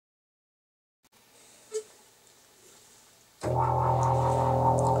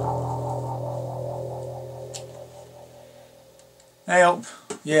Hey up,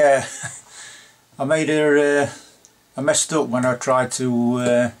 yeah, I messed up when I tried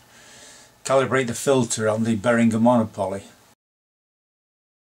to calibrate the filter on the Behringer Monopoly.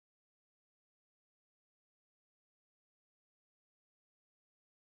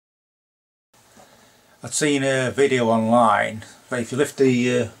 I'd seen a video online that if you lift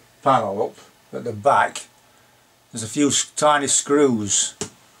the panel up at the back, there's a few tiny screws.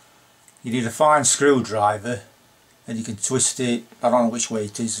 You need a fine screwdriver and you can twist it. I don't know which way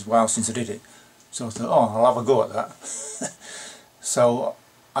it is, well, since I did it. So I thought, oh, I'll have a go at that. So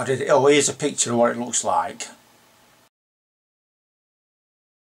I did it. Oh, here's a picture of what it looks like.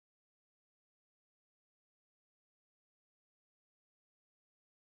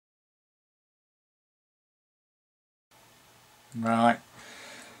 Right,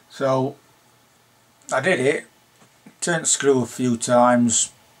 so I did it, turned the screw a few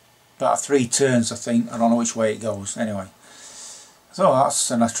times, about 3 turns I think, I don't know which way it goes, anyway. So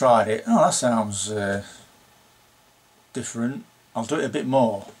and I tried it, oh that sounds different, I'll do it a bit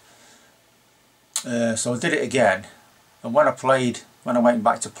more. So I did it again, and when I went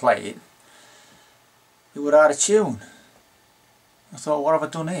back to play it, it would out of tune. I thought, what have I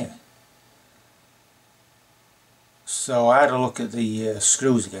done here? So I had a look at the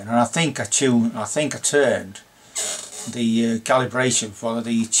screws again, and I think I turned the calibration for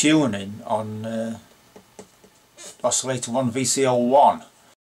the tuning on oscillator 1 VCO1.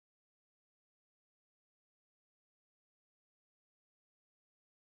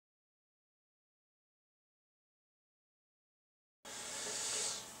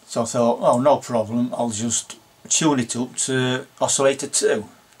 So I thought, oh, no problem, I'll just tune it up to oscillator 2.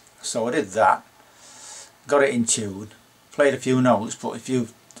 So I did that, got it in tune, played a few notes, but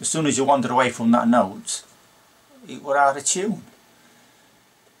as soon as you wandered away from that note, it was out of tune.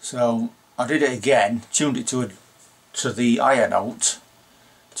 So I did it again, tuned it to the higher note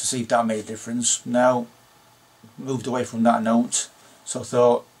to see if that made a difference. Now moved away from that note, so I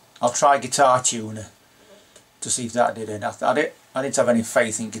thought I'll try guitar tuner to see if that did it. I didn't have any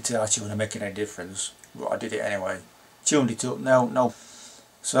faith in guitar tuner making any difference, but I did it anyway. Tuned it up, no.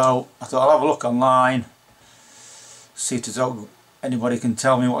 So I thought I'll have a look online, see if anybody can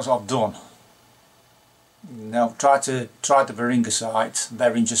tell me what I've done. Now tried the Behringer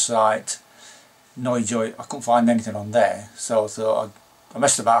site, no enjoy. I couldn't find anything on there, so I thought I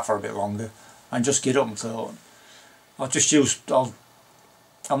messed about for a bit longer and just get up and thought I'm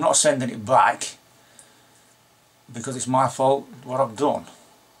not sending it back because it's my fault what I've done.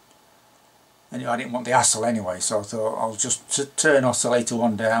 Anyway, I didn't want the hassle anyway, so I thought I'll just turn oscillator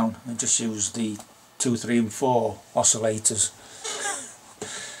 1 down and just use the 2, 3 and 4 oscillators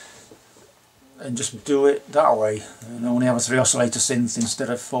and just do it that way, and only have a 3 oscillator synth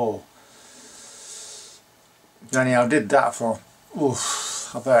instead of 4. Anyhow, I did that for,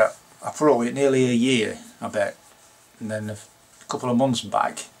 I probably nearly a year, I bet. And then a couple of months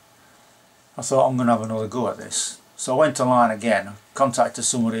back, I thought I'm going to have another go at this. So I went online again, I contacted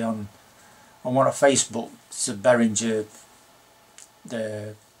somebody on one of Facebook, it's a Behringer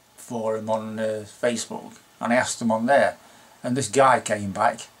forum on Facebook, and I asked them on there, and this guy came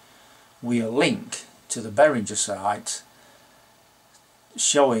back with a link to the Behringer site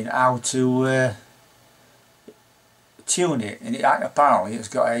showing how to tune it, and apparently it's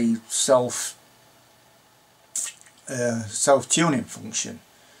got a self-tuning function.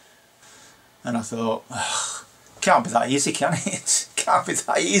 And I thought, can't be that easy, can it? Can't be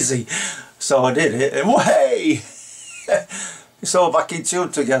that easy. So I did it, and way it's all back in tune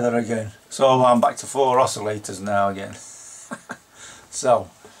together again. So I'm back to 4 oscillators now again.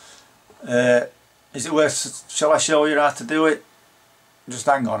 So is it worth, shall I show you how to do it? Just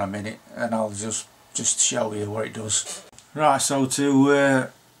hang on a minute and I'll just show you what it does. Right, so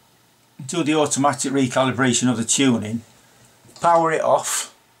to do the automatic recalibration of the tuning, power it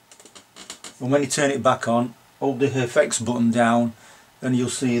off, and when you turn it back on, hold the effects button down and you'll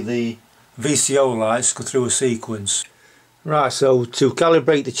see the VCO lights go through a sequence. Right, so to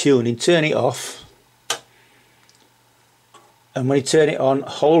calibrate the tuning, turn it off, and when you turn it on,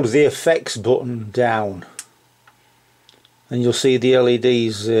 hold the effects button down and you'll see the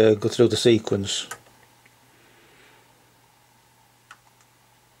LEDs go through the sequence.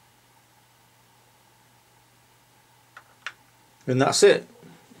 And that's it.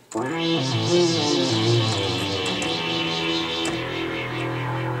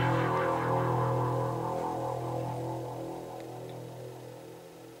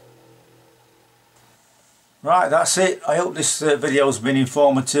 Right, that's it. I hope this video has been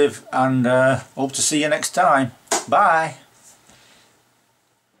informative, and hope to see you next time. Bye.